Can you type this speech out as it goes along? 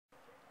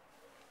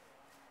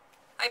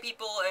Hi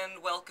people,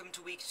 and welcome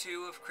to week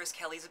 2 of Chris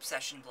Kelly's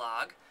Obsession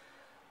blog.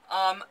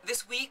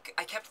 This week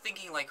I kept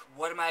thinking, like,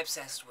 what am I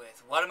obsessed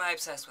with? What am I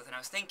obsessed with? And I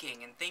was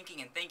thinking and thinking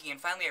and thinking, and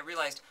finally I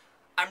realized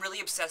I'm really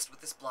obsessed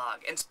with this blog.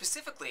 And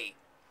specifically,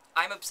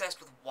 I'm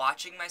obsessed with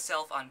watching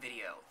myself on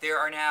video. There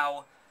are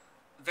now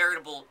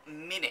veritable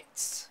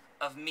minutes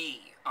of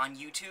me on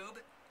YouTube.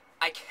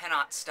 I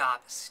cannot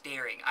stop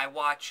staring. I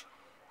watch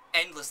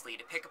endlessly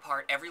to pick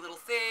apart every little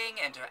thing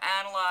and to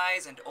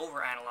analyze and to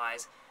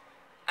overanalyze.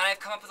 And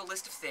I've come up with a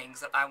list of things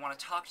that I want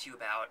to talk to you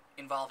about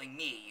involving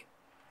me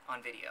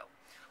on video.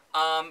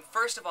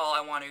 First of all,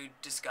 I want to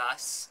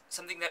discuss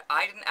something that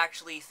I didn't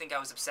actually think I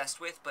was obsessed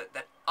with, but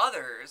that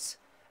others,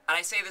 and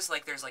I say this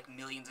like there's like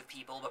millions of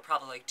people, but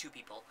probably like 2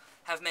 people,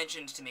 have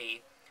mentioned to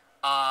me,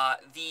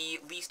 the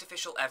least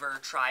official ever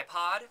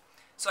tripod.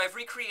 So I've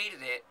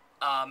recreated it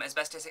as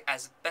best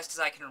as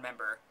I can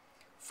remember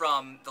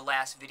from the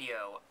last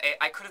video.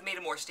 I could have made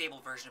a more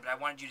stable version, but I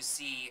wanted you to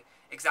see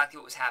exactly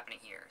what was happening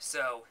here.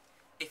 So,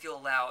 if you'll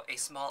allow a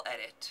small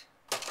edit.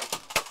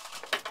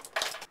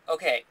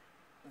 Okay,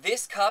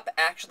 this cup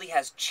actually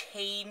has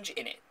change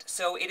in it,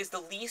 so it is the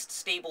least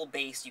stable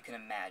base you can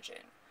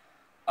imagine.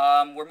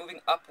 We're moving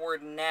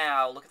upward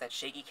now. Look at that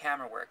shaky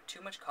camera work.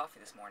 Too much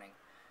coffee this morning.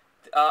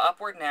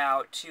 Upward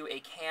now to a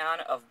can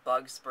of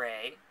bug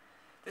spray.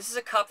 This is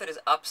a cup that is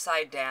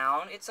upside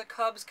down. It's a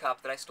Cubs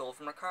cup that I stole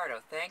from Ricardo.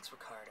 Thanks,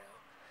 Ricardo.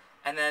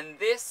 And then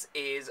this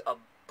is a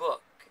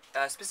book.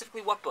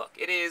 Specifically what book?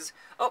 It is,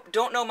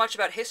 Don't Know Much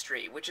About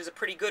History, which is a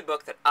pretty good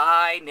book that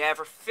I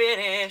never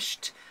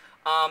finished.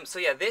 So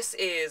yeah, this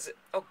is,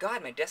 oh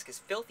god, my desk is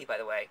filthy, by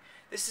the way.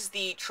 This is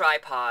the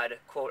tripod,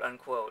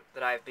 quote-unquote,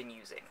 that I've been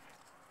using.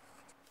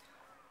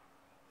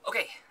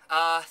 Okay,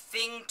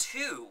 thing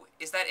 2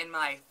 is that in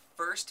my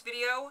first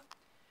video,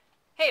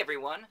 hey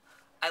everyone,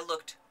 I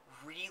looked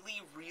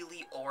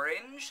really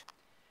orange.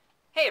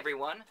 Hey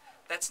everyone,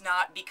 that's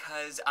not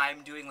because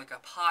I'm doing like a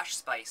Posh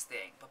Spice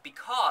thing, but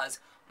because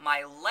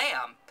my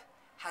lamp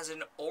has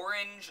an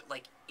orange,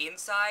 like,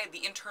 inside.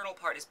 The internal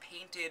part is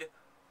painted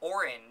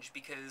orange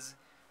because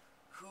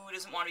who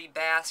doesn't want to be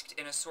basked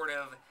in a sort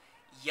of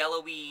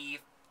yellowy,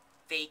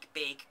 fake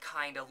bake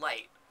kind of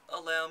light?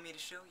 Allow me to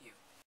show you.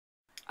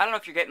 I don't know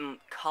if you're getting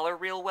color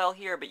real well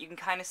here, but you can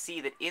kind of see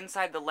that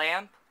inside the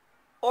lamp,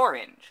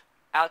 orange.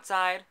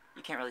 Outside,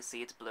 you can't really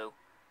see, it's blue.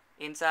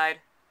 Inside,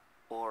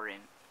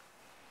 orange.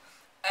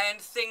 And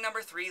thing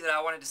number 3 that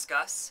I want to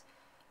discuss,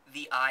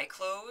 the eye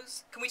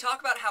close. Can we talk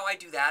about how I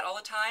do that all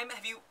the time?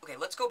 Okay,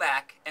 let's go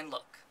back and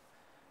look.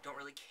 Don't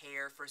really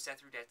care for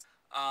Seth Rudet's.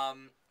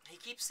 He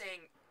keeps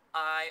saying,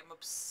 I'm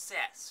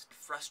obsessed,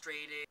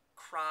 frustrated,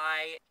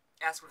 cry,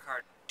 ask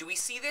Ricardo. Do we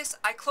see this?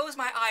 I close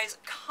my eyes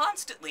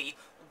constantly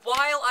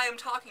while I am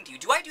talking to you.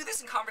 Do I do this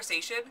in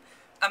conversation?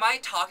 Am I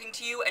talking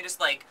to you and just,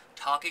 like,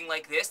 talking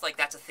like this? Like,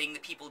 that's a thing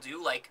that people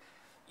do? Like,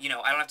 you know,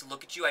 I don't have to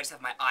look at you, I just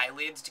have my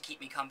eyelids to keep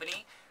me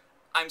company?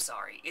 I'm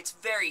sorry. It's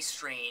very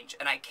strange,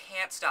 and I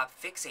can't stop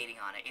fixating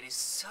on it. It is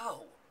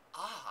so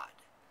odd.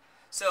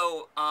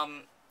 So,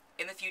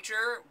 in the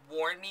future,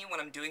 warn me when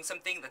I'm doing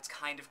something that's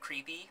kind of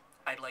creepy.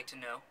 I'd like to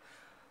know.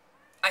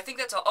 I think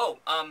that's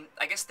all.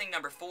 I guess thing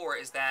number 4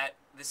 is that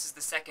this is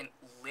the second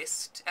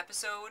list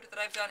episode that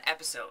I've done.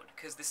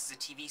 Because this is a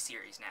TV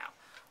series now.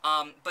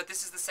 But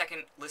this is the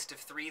second list of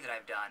 3 that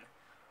I've done.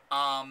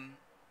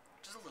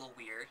 Which is a little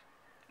weird.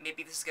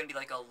 Maybe this is going to be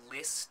like a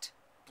list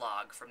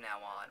blog from now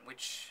on,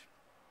 which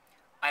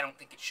I don't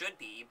think it should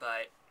be,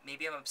 but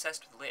maybe I'm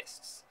obsessed with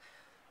lists.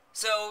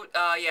 So,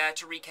 yeah,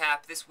 to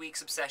recap, this week's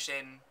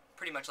obsession,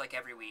 pretty much like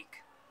every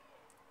week,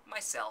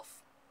 myself.